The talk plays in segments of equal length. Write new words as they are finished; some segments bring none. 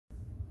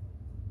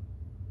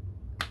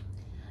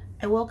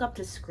I woke up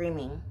to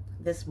screaming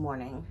this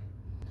morning.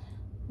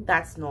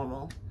 That's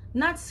normal.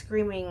 Not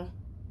screaming,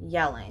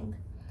 yelling.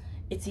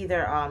 It's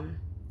either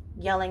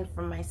yelling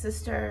from my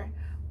sister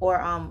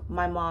or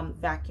my mom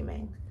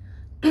vacuuming.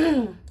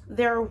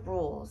 There are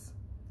rules.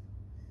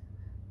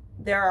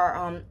 There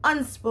are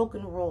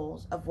unspoken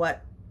rules of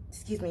what,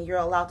 you're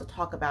allowed to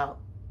talk about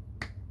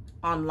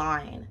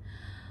online.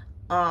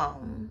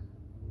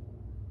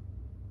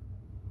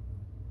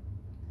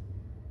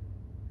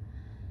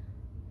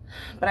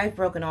 But I've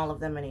broken all of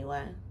them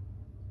anyway.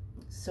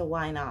 So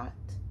why not?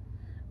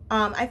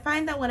 I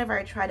find that whenever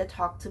I try to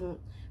talk to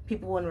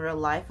people in real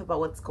life about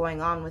what's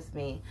going on with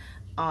me,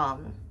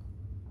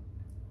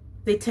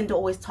 they tend to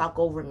always talk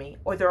over me,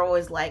 or they're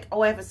always like,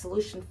 "Oh, I have a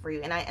solution for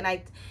you," and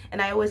I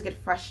always get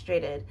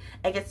frustrated.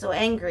 I get so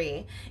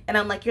angry, and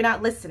I'm like, "You're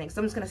not listening, so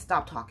I'm just gonna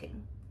stop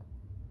talking."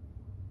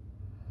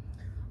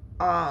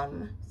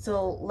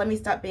 So let me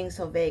stop being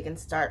so vague and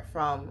start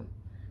from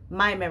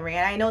my memory.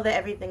 And I know that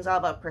everything's all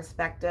about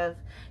perspective,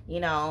 you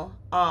know.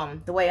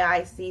 The way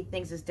I see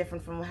things is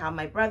different from how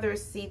my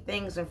brothers see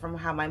things and from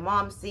how my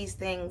mom sees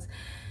things,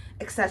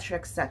 etc.,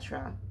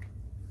 etc.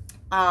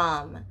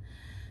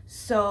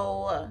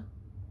 So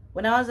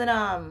when I was in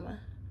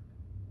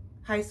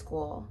high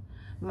school,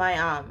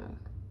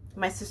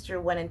 my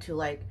sister went into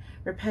like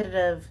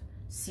repetitive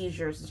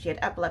seizures, and she had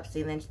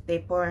epilepsy, and then they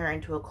put her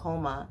into a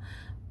coma,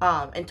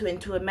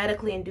 into a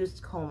medically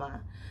induced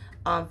coma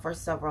for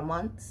several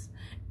months.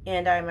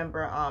 And I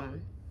remember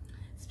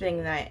spending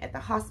the night at the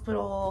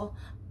hospital,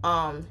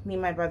 me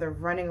and my brother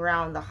running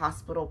around the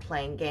hospital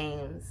playing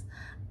games.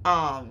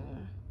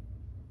 And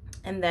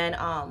then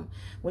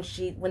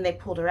when they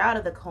pulled her out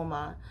of the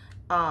coma,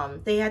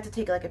 they had to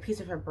take like a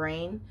piece of her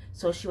brain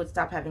so she would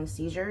stop having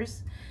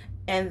seizures.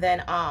 And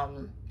then I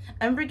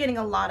remember getting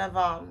a lot of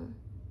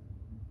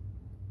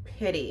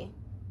pity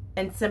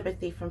and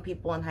sympathy from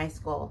people in high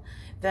school,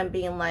 them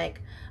being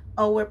like,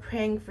 "Oh, we're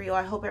praying for you,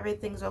 I hope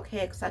everything's okay,"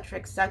 etc.,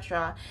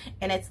 etc.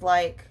 And it's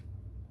like,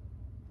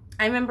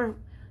 I remember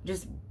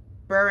just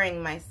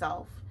burying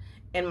myself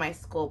in my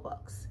school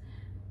books,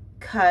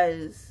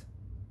 because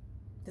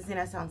this is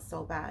gonna sound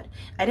so bad,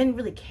 I didn't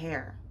really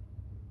care.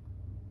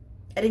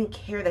 I didn't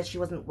care that she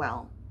wasn't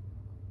well.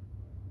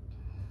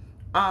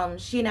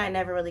 She and I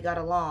never really got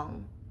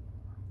along.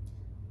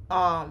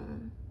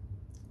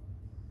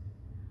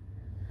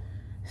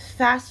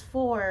 Fast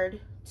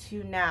forward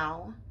to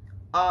now.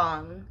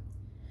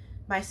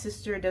 My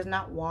sister does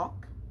not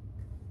walk.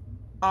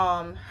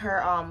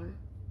 Her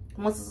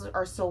muscles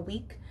are so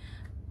weak.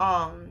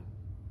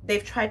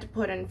 They've tried to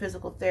put in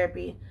physical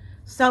therapy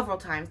several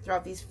times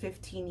throughout these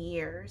 15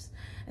 years.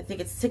 I think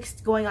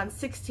it's going on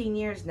 16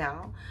 years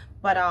now.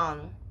 But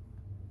I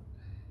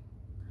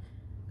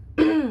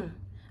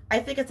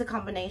think it's a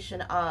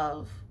combination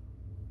of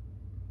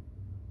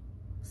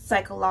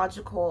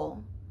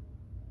psychological,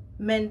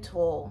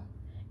 mental,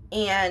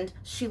 and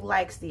she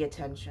likes the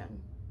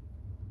attention.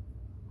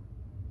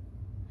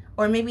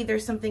 Or maybe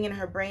there's something in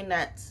her brain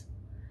that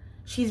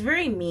she's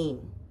very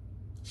mean.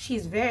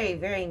 She's very,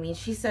 very mean.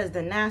 She says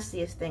the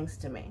nastiest things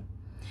to me.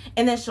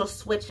 And then she'll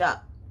switch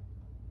up.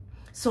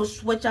 So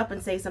switch up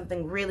and say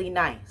something really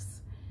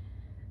nice.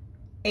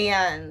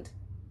 And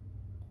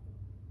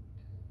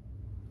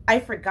I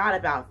forgot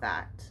about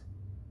that.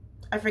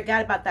 I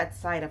forgot about that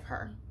side of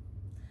her.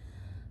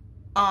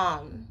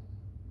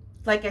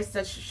 Like I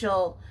said,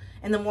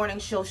 in the morning,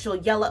 she'll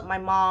yell at my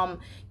mom,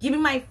 "Give me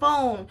my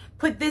phone,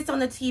 put this on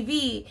the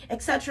TV,"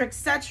 etc.,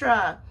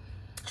 etc.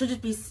 She'll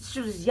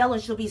just yell,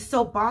 and she'll be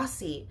so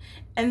bossy.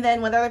 And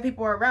then when other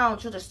people are around,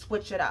 she'll just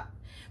switch it up.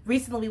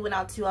 Recently, we went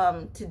out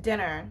to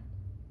dinner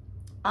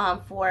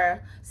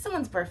for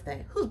someone's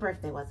birthday. Whose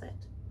birthday was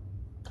it?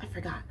 I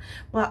forgot.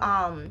 But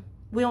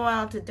we went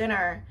out to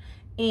dinner,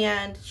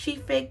 and she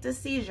faked a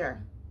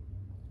seizure.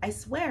 I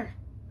swear,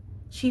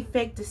 she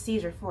faked a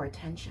seizure for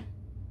attention.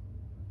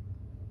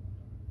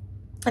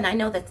 And I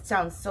know that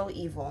sounds so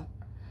evil.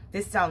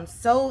 This sounds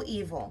so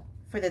evil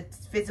for the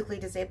physically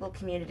disabled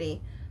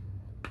community.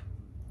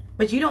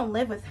 But you don't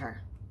live with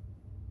her.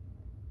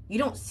 You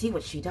don't see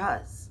what she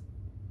does.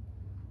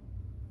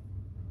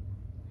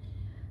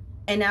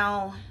 And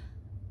now,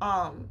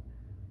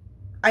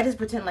 I just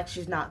pretend like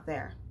she's not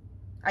there.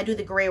 I do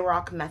the gray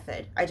rock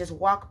method. I just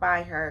walk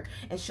by her,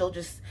 and she'll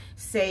just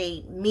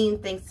say mean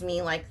things to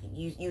me, like,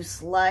 you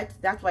slut,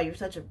 that's why you're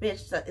such a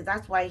bitch,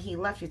 that's why he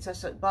left you,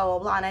 such a blah, blah,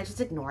 blah, and I just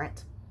ignore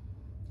it.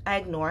 I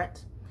ignore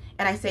it.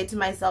 And I say to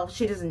myself,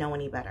 she doesn't know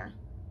any better.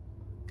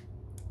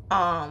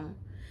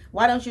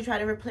 Why don't you try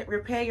to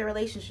repair your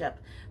relationship?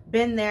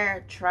 Been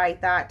there,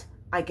 tried that,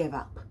 I give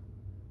up.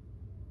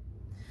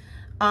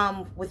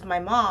 With my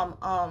mom,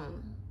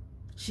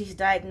 she's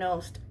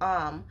diagnosed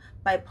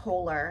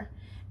bipolar,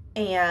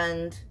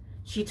 and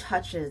she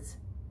touches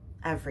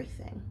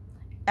everything.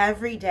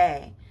 Every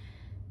day,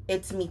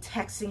 it's me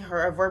texting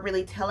her or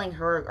verbally telling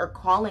her or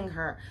calling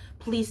her,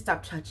 "Please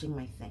stop touching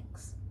my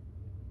things."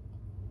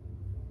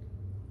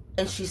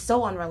 And she's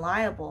so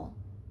unreliable.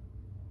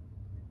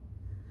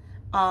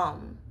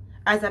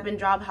 as I've been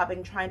job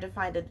hopping, trying to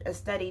find a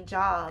steady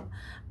job,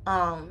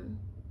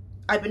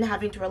 I've been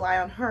having to rely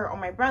on her or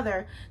my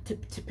brother to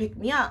pick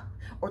me up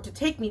or to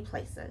take me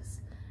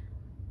places.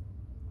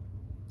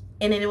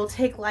 And it will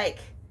take like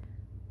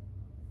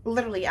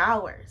literally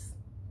hours.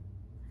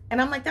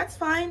 And I'm like, that's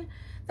fine.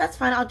 That's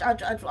fine.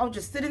 I'll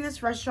just sit in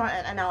this restaurant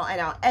and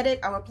I'll edit.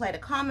 I'll reply to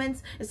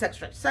comments,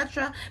 etc.,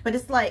 etc. But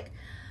it's like,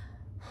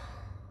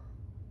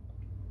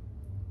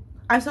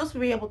 I'm supposed to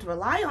be able to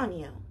rely on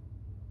you.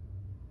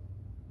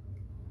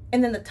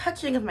 And then the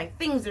touching of my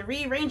things, the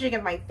rearranging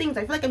of my things,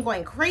 I feel like I'm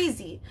going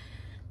crazy.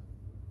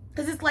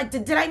 Because it's like,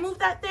 did I move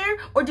that there?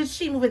 Or did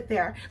she move it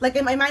there? Like,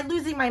 am I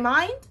losing my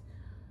mind?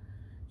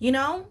 You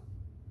know?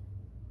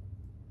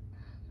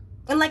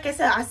 And like I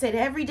said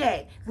every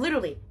day,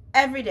 literally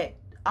every day.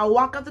 I'll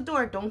walk out the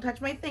door, don't touch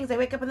my things. I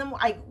wake up in the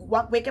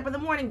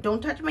morning,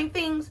 don't touch my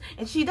things.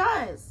 And she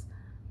does.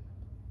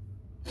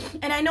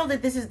 And I know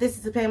that this has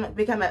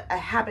become a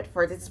habit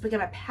for her. This has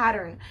become a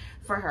pattern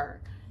for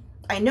her.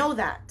 I know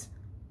that.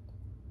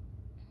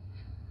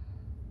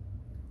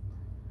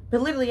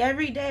 But literally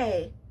every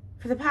day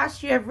for the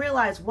past year, I've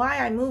realized why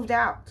I moved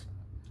out.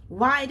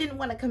 Why I didn't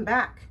want to come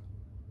back.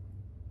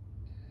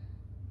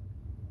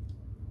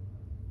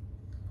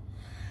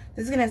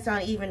 This is going to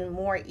sound even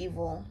more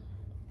evil.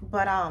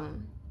 But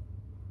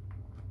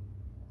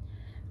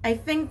I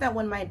think that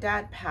when my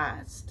dad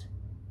passed,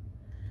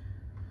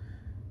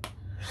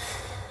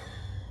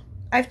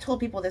 I've told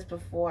people this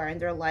before, and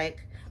they're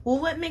like, well,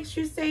 what makes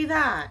you say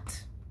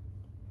that?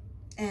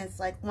 And it's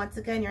like, once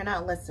again, you're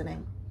not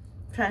listening.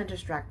 I'm trying to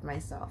distract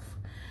myself.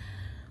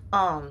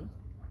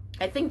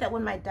 I think that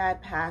when my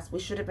dad passed, we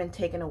should have been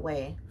taken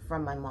away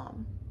from my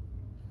mom.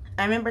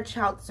 I remember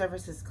child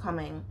services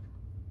coming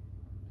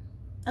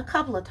a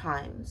couple of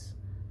times.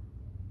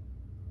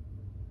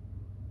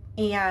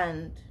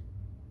 And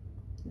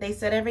they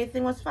said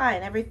everything was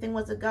fine. Everything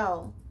was a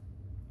go.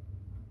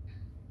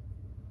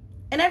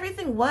 And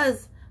everything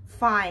was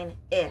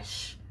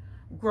fine-ish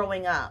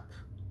growing up.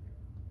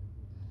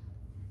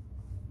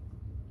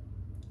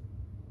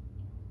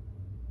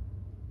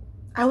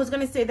 I was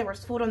going to say there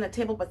was food on the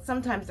table, but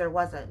sometimes there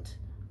wasn't.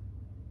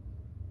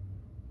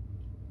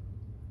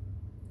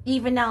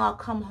 Even now, I'll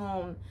come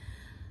home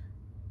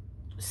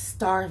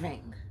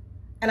starving.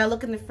 And I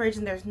look in the fridge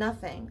and there's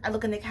nothing. I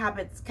look in the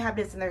cabinets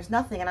and there's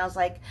nothing. And I was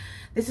like,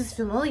 this is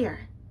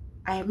familiar.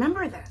 I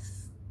remember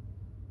this.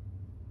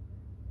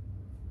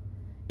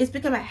 It's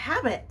become a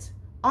habit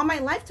all my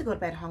life to go to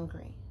bed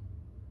hungry.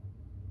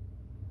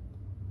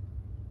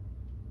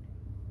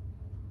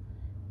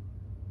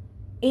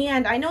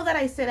 And I know that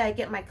I said I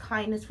get my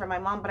kindness from my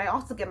mom, but I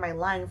also get my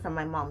lying from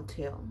my mom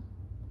too.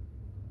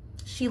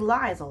 She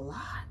lies a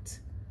lot.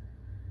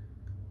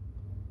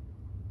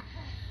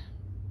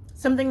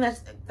 Something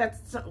that's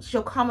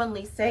she'll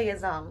commonly say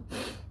is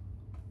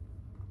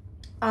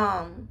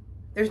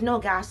there's no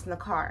gas in the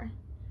car.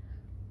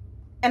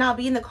 And I'll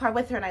be in the car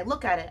with her and I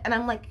look at it and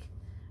I'm like,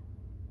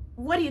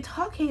 what are you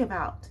talking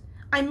about?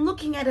 I'm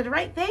looking at it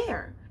right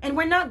there. And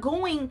we're not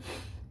going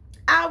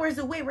hours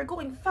away. We're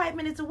going 5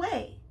 minutes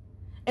away.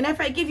 And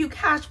if I give you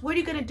cash, what are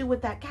you going to do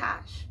with that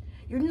cash?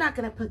 You're not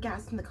going to put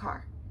gas in the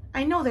car.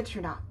 I know that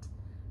you're not.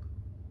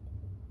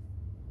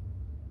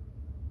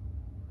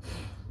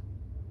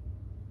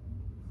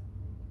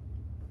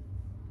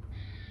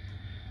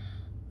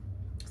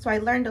 So I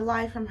learned to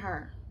lie from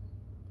her.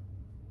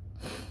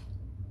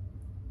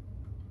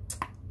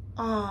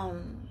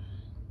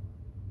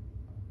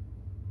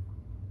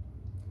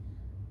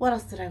 What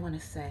else did I want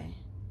to say?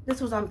 This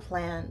was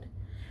unplanned.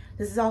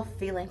 This is all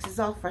feelings. This is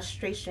all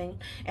frustration.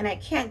 And I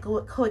can't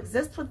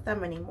coexist with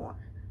them anymore.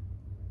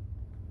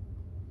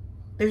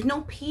 There's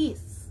no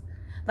peace.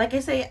 Like I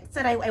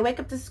said, I wake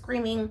up to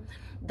screaming.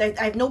 I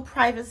have no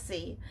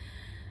privacy.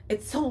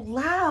 It's so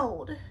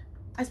loud.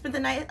 I spent the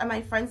night at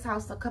my friend's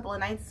house a couple of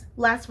nights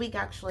last week,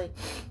 actually.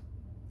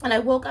 And I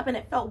woke up and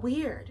it felt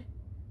weird.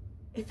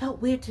 It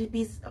felt weird to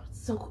be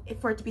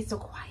for it to be so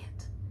quiet.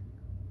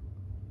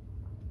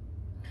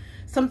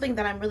 Something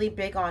that I'm really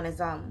big on is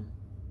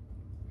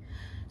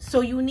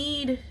so you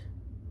need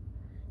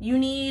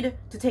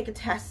to take a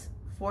test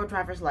for a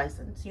driver's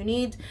license. You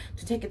need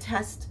to take a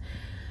test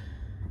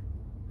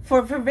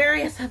for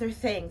various other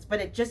things,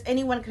 but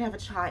anyone can have a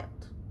child.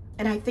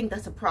 And I think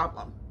that's a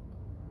problem.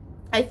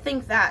 I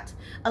think that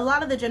a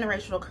lot of the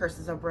generational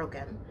curses are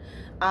broken.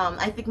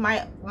 I think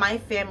my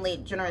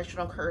family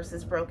generational curse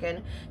is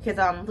broken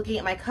because looking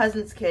at my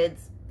cousin's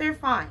kids, they're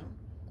fine,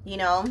 you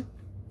know.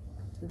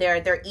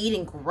 They're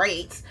eating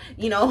great,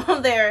 you know.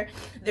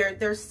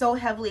 they're so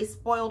heavily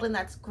spoiled, and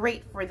that's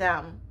great for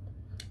them.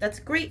 That's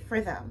great for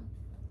them.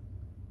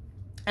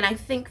 And I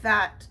think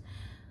that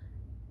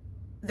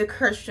the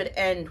curse should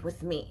end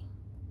with me.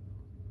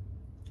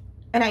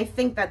 And I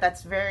think that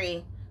that's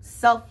very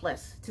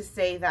selfless to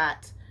say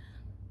that.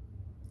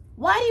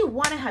 Why do you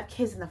want to have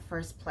kids in the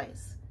first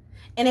place?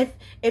 And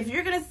if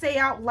you're gonna say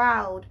out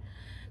loud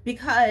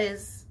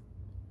because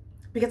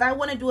I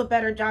want to do a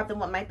better job than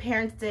what my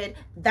parents did,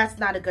 that's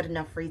not a good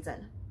enough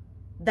reason.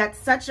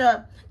 It's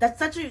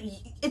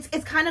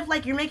kind of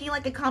like you're making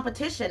like a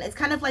competition. It's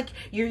kind of like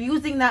you're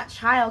using that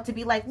child to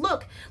be like,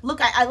 look,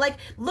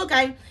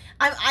 I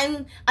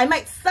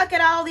might suck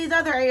at all these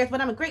other areas, but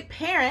I'm a great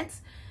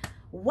parent.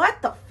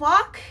 What the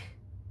fuck?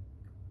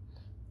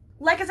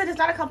 Like I said, it's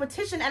not a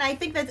competition, and I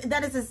think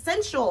that is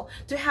essential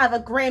to have a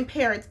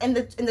grandparent in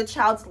the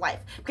child's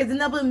life, because then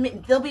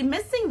they'll be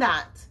missing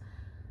that.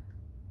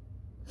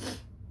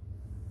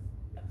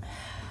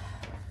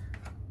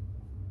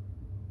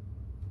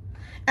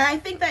 And I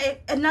think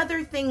that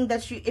another thing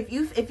that if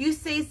you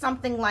say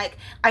something like,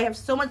 I have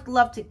so much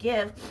love to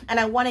give and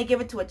I want to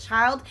give it to a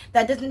child,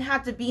 that doesn't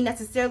have to be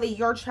necessarily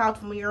your child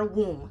from your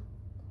womb.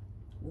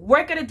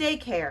 Work at a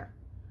daycare,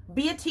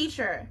 be a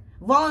teacher,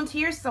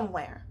 volunteer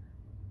somewhere.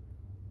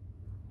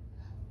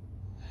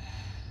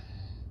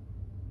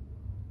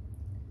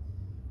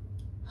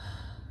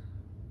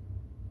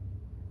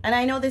 And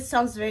I know this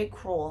sounds very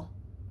cruel,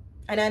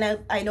 and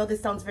I know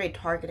this sounds very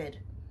targeted,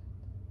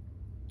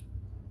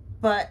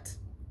 but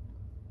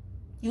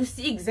you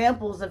see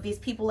examples of these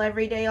people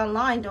every day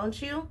online,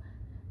 don't you?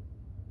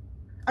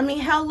 I mean,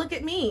 hell, look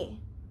at me.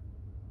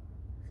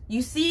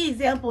 You see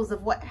examples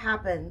of what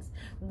happens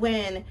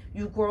when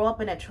you grow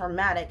up in a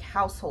traumatic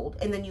household,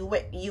 and then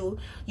you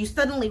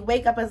suddenly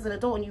wake up as an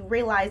adult and you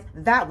realize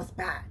that was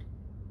bad.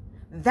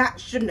 That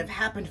shouldn't have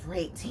happened for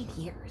 18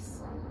 years.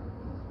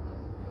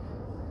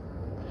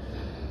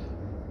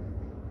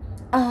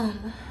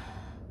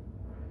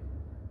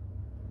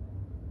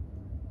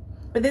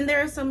 But then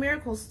there are some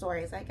miracle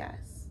stories, I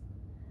guess.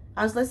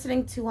 I was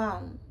listening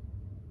to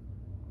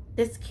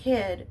this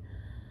kid,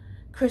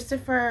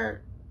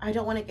 Christopher, I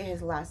don't want to get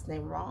his last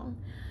name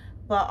wrong,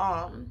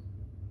 but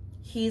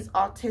he's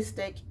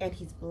autistic and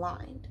he's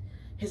blind.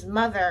 His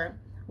mother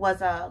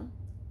was a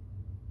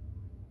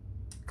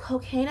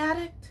cocaine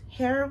addict,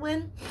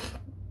 heroin.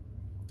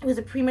 It was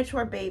a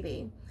premature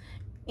baby,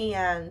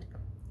 and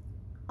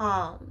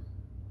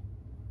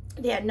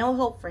they had no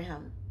hope for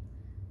him.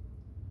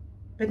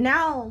 But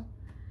now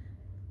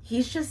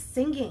he's just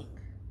singing.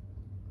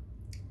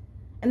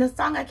 And the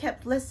song I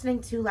kept listening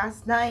to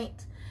last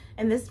night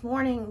and this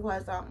morning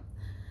was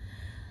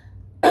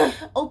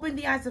Open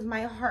the eyes of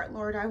my heart,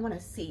 Lord, I want to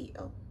see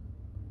you.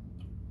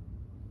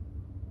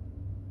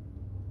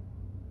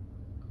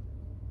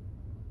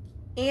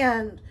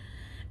 And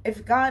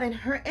if God in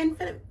her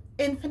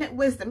infinite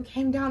wisdom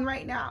came down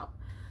right now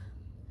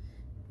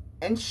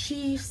and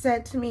she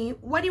said to me,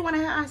 what do you want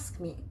to ask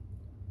me?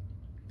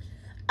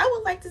 I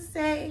would like to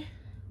say,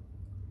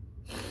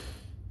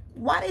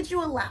 why did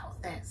you allow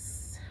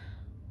this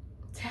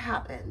to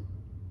happen?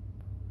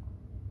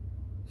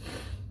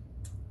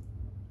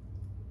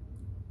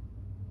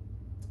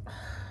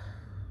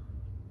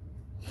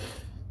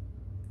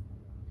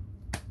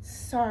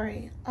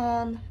 Sorry,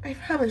 I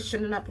probably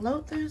shouldn't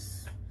upload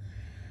this.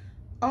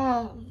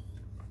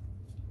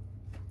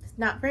 It's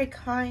not very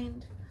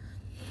kind.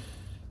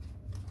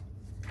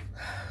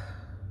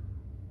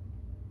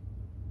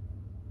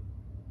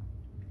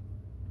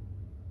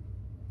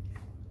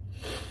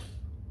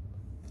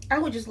 I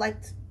would just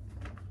like to,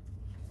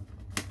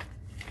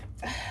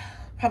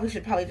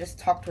 should just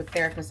talk to a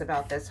therapist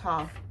about this,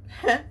 huh?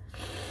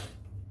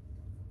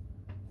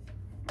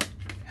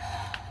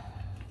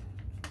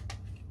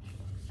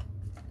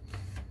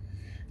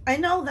 I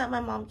know that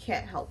my mom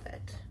can't help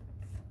it.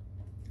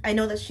 I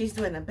know that she's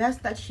doing the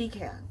best that she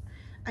can.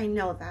 I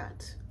know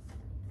that.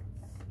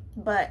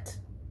 But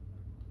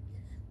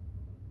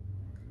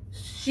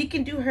she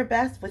can do her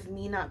best with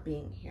me not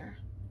being here.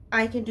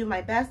 I can do my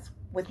best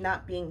with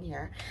not being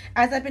here.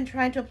 As I've been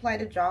trying to apply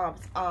to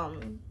jobs,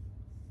 I've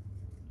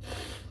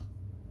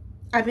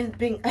been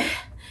being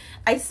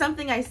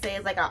something I say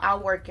is like,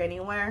 I'll work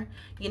anywhere,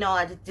 you know,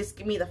 I just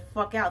get me the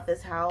fuck out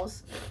this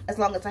house as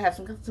long as I have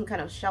some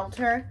kind of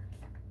shelter.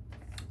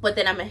 But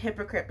then I'm a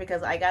hypocrite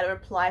because I got to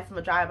apply from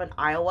a job in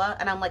Iowa,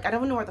 and I'm like, I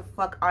don't know where the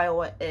fuck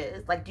Iowa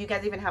is. Like, do you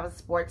guys even have a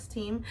sports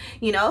team?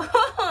 You know?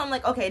 I'm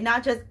like, okay,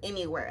 not just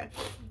anywhere.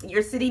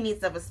 Your city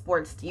needs to have a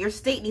sports team. Your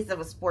state needs to have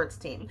a sports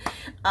team.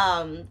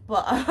 I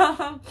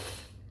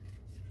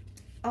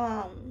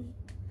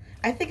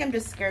think I'm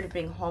just scared of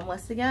being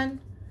homeless again.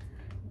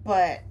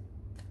 But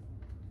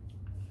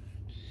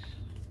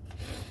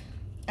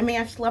I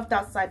mean, I've slept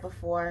outside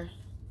before.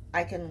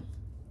 I can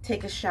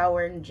take a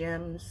shower in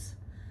gyms.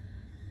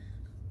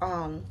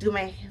 Do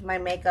my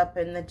makeup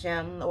in the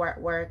gym or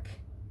at work.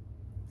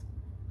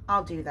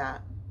 I'll do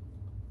that.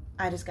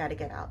 I just got to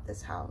get out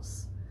this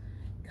house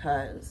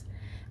because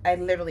I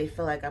literally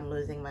feel like I'm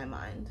losing my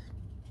mind.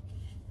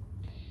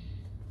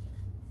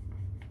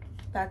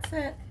 That's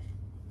it.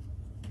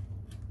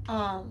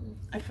 I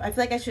feel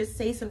like I should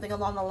say something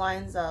along the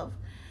lines of,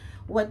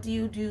 what do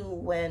you do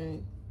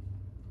when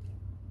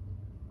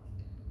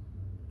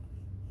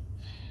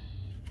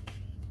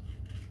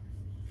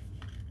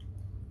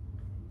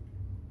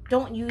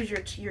don't use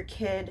your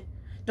kid.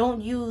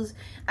 Don't use,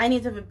 I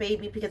need to have a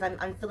baby because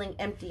I'm feeling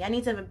empty. I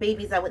need to have a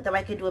baby that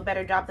I can do a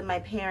better job than my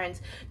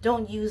parents.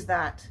 Don't use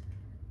that,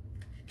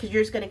 because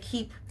you're just going to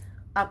keep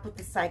up with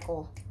the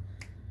cycle.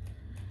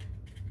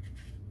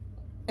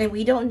 And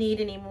we don't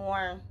need any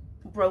more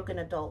broken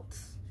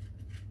adults.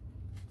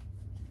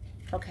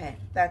 Okay,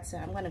 that's it.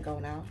 I'm gonna go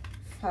now.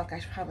 Fuck,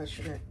 I probably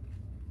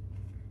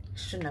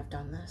shouldn't have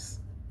done this.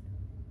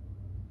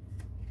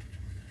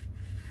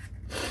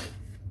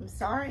 I'm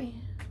sorry.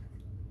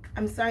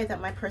 I'm sorry that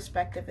my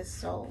perspective is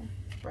so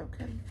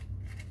broken.